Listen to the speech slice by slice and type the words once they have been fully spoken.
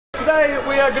Today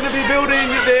we are going to be building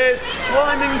this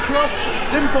climbing cross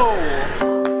simple.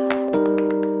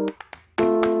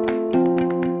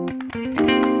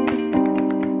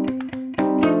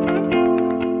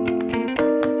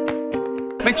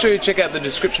 Make sure you check out the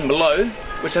description below,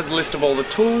 which has a list of all the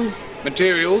tools,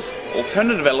 materials,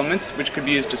 alternative elements which could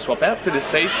be used to swap out for this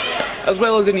piece, as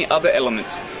well as any other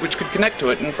elements which could connect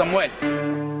to it in some way.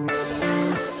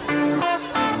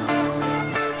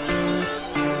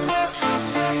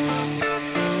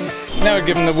 Now we're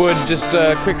giving the wood just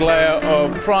a quick layer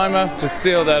of primer to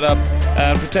seal that up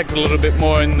and protect it a little bit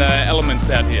more in the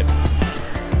elements out here.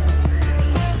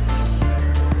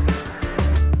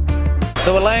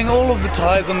 So we're laying all of the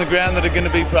ties on the ground that are going to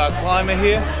be for our climber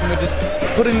here, and we're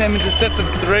just putting them into sets of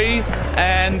 3,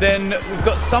 and then we've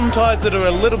got some ties that are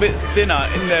a little bit thinner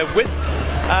in their width.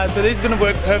 So these are going to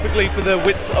work perfectly for the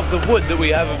width of the wood that we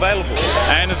have available.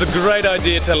 And it's a great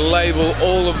idea to label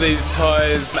all of these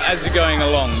ties as you're going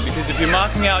along, because if you're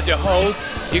marking out your holes,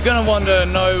 you're going to want to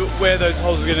know where those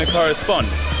holes are going to correspond.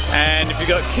 And if you've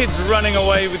got kids running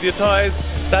away with your ties,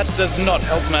 that does not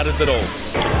help matters at all.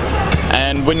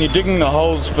 And when you're digging the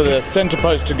holes for the center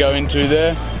post to go into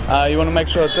there, you want to make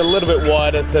sure it's a little bit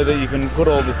wider so that you can put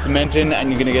all the cement in and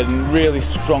you're going to get a really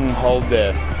strong hold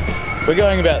there. We're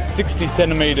going about 60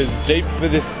 centimeters deep for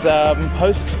this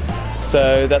post,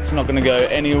 so that's not going to go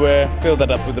anywhere. Fill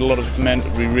that up with a lot of cement,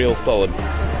 it'll be real solid.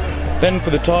 Then for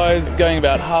the ties, going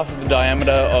about half of the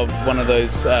diameter of one of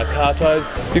those car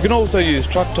ties. You can also use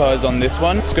truck ties on this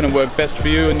one. It's going to work best for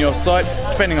you and your site,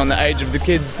 depending on the age of the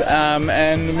kids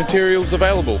and the materials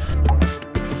available.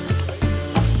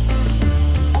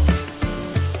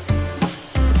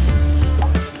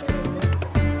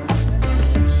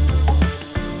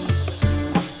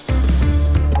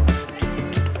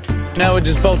 Now we're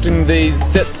just bolting these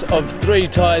sets of 3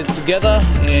 ties together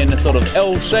in a sort of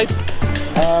L shape.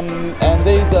 And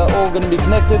these are all going to be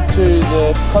connected to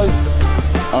the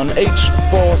post on each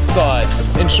 4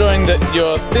 sides, ensuring that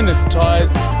your thinnest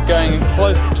ties going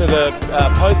close to the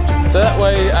post, so that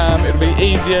way it'll be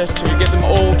easier to get them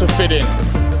all to fit in.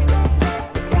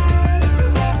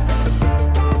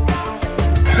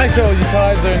 Make sure your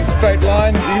ties are in straight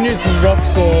lines. You can use some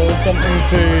rocks or something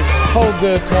to hold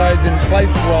the ties in place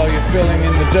while you're filling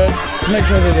in the dirt. Make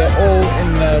sure that they're all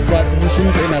in the right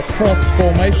positions in a cross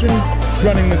formation,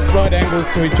 running with right angles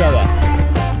to each other.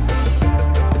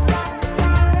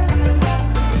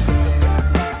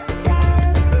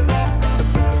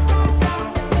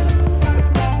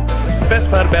 The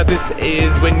best part about this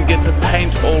is when you get to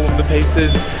paint all of the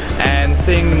pieces and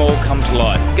seeing them all come to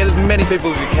life. Get as many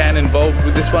people as you can involved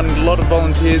with this one. A lot of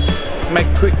volunteers, make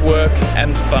quick work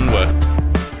and fun work.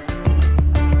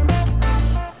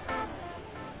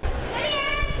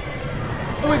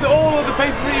 With all of the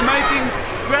pieces that you're making,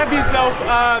 grab yourself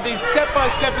these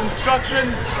step-by-step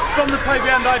instructions from the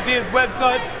Playground Ideas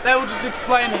website. They will just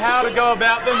explain how to go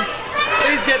about them.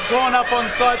 These get torn up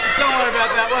on site, so don't worry about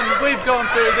that one. We've gone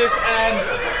through this and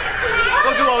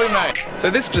look at what we made. So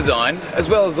this design, as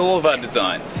well as all of our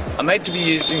designs, are made to be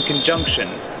used in conjunction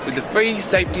with the free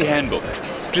safety handbook,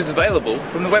 which is available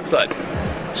from the website.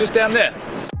 It's just down there.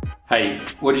 Hey,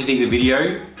 what did you think of the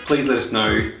video? Please let us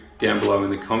know down below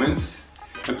in the comments.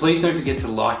 And please don't forget to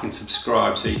like and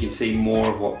subscribe so you can see more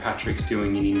of what Patrick's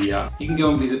doing in India. You can go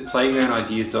and visit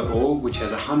playgroundideas.org, which has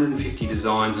 150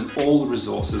 designs and all the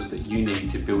resources that you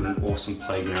need to build an awesome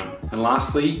playground. And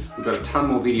lastly, we've got a ton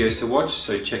more videos to watch,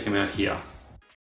 so check them out here.